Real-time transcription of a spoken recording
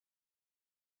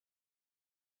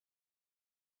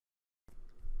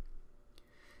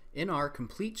In our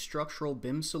Complete Structural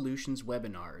BIM Solutions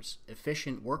webinars,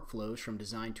 Efficient Workflows from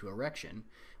Design to Erection,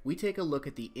 we take a look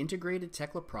at the integrated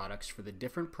Tekla products for the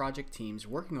different project teams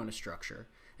working on a structure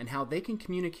and how they can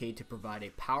communicate to provide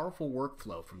a powerful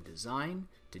workflow from design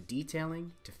to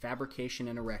detailing to fabrication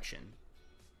and erection.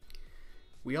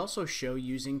 We also show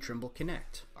using Trimble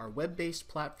Connect, our web-based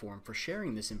platform for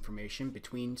sharing this information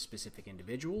between specific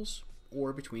individuals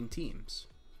or between teams.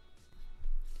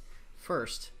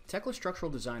 First, Tekla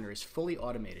Structural Designer is fully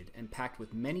automated and packed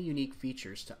with many unique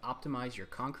features to optimize your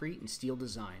concrete and steel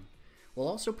design, while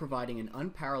also providing an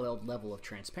unparalleled level of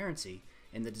transparency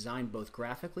in the design both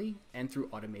graphically and through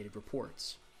automated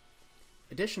reports.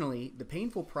 Additionally, the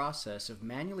painful process of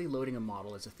manually loading a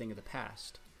model is a thing of the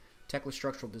past. Tekla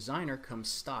Structural Designer comes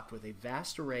stocked with a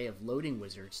vast array of loading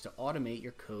wizards to automate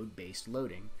your code-based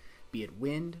loading, be it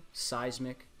wind,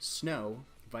 seismic, snow,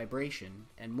 vibration,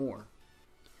 and more.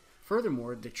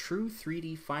 Furthermore, the true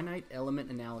 3D finite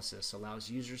element analysis allows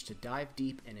users to dive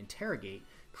deep and interrogate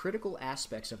critical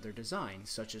aspects of their design,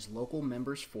 such as local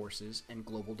members' forces and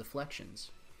global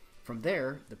deflections. From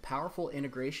there, the powerful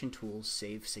integration tools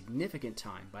save significant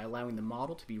time by allowing the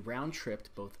model to be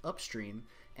round-tripped both upstream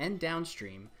and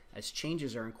downstream as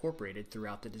changes are incorporated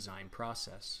throughout the design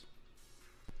process.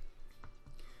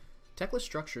 Tekla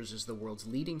Structures is the world's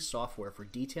leading software for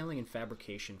detailing and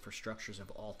fabrication for structures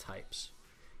of all types.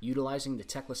 Utilizing the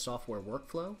Tekla software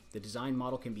workflow, the design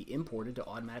model can be imported to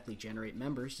automatically generate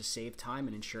members to save time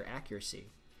and ensure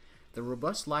accuracy. The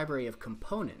robust library of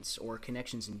components, or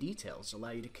connections and details,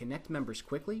 allow you to connect members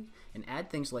quickly and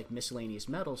add things like miscellaneous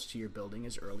metals to your building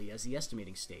as early as the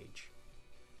estimating stage.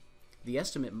 The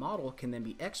estimate model can then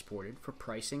be exported for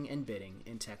pricing and bidding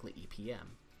in Tekla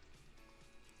EPM.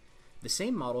 The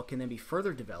same model can then be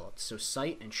further developed so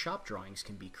site and shop drawings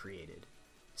can be created.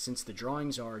 Since the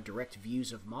drawings are direct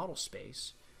views of model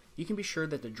space, you can be sure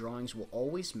that the drawings will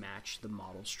always match the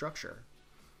model structure.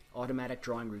 Automatic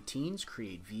drawing routines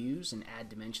create views and add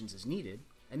dimensions as needed,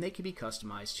 and they can be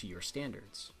customized to your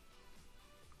standards.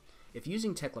 If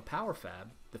using Tekla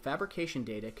Powerfab, the fabrication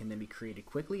data can then be created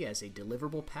quickly as a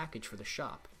deliverable package for the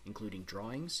shop, including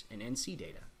drawings and NC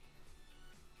data.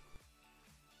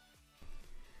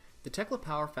 The Tekla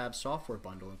Powerfab software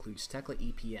bundle includes Tekla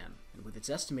EPM, and with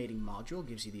its estimating module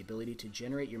gives you the ability to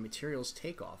generate your materials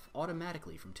takeoff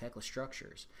automatically from Tekla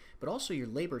Structures, but also your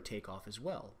labor takeoff as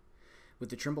well.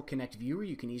 With the Trimble Connect viewer,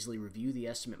 you can easily review the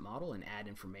estimate model and add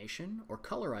information, or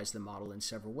colorize the model in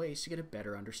several ways to get a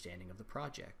better understanding of the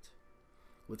project.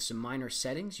 With some minor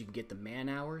settings, you can get the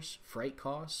man-hours, freight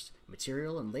costs,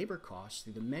 material and labor costs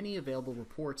through the many available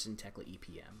reports in Tekla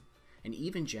EPM, and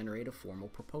even generate a formal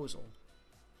proposal.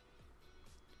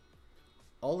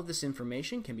 All of this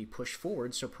information can be pushed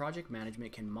forward so project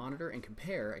management can monitor and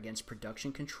compare against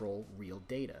production control real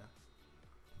data.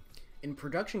 In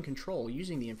production control,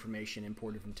 using the information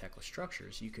imported from Tekla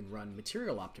Structures, you can run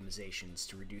material optimizations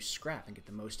to reduce scrap and get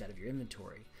the most out of your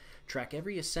inventory, track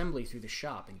every assembly through the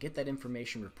shop, and get that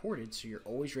information reported so you're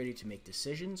always ready to make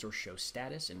decisions or show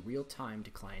status in real time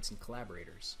to clients and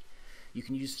collaborators. You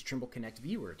can use the Trimble Connect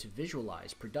viewer to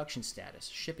visualize production status,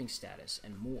 shipping status,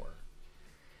 and more.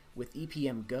 With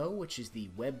EPM Go, which is the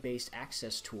web-based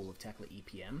access tool of Tekla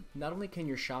EPM, not only can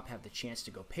your shop have the chance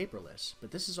to go paperless, but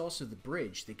this is also the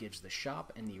bridge that gives the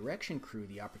shop and the erection crew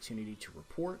the opportunity to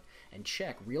report and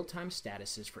check real-time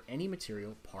statuses for any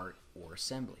material, part, or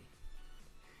assembly.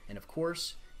 And of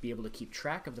course, be able to keep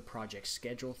track of the project's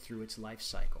schedule through its life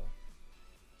cycle.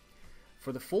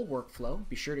 For the full workflow,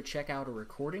 be sure to check out our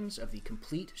recordings of the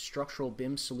Complete Structural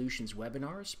BIM Solutions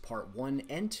webinars, Part 1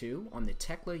 and 2, on the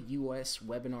Tekla US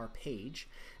webinar page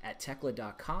at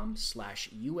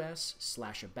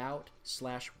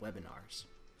tekla.com/us/about/webinars.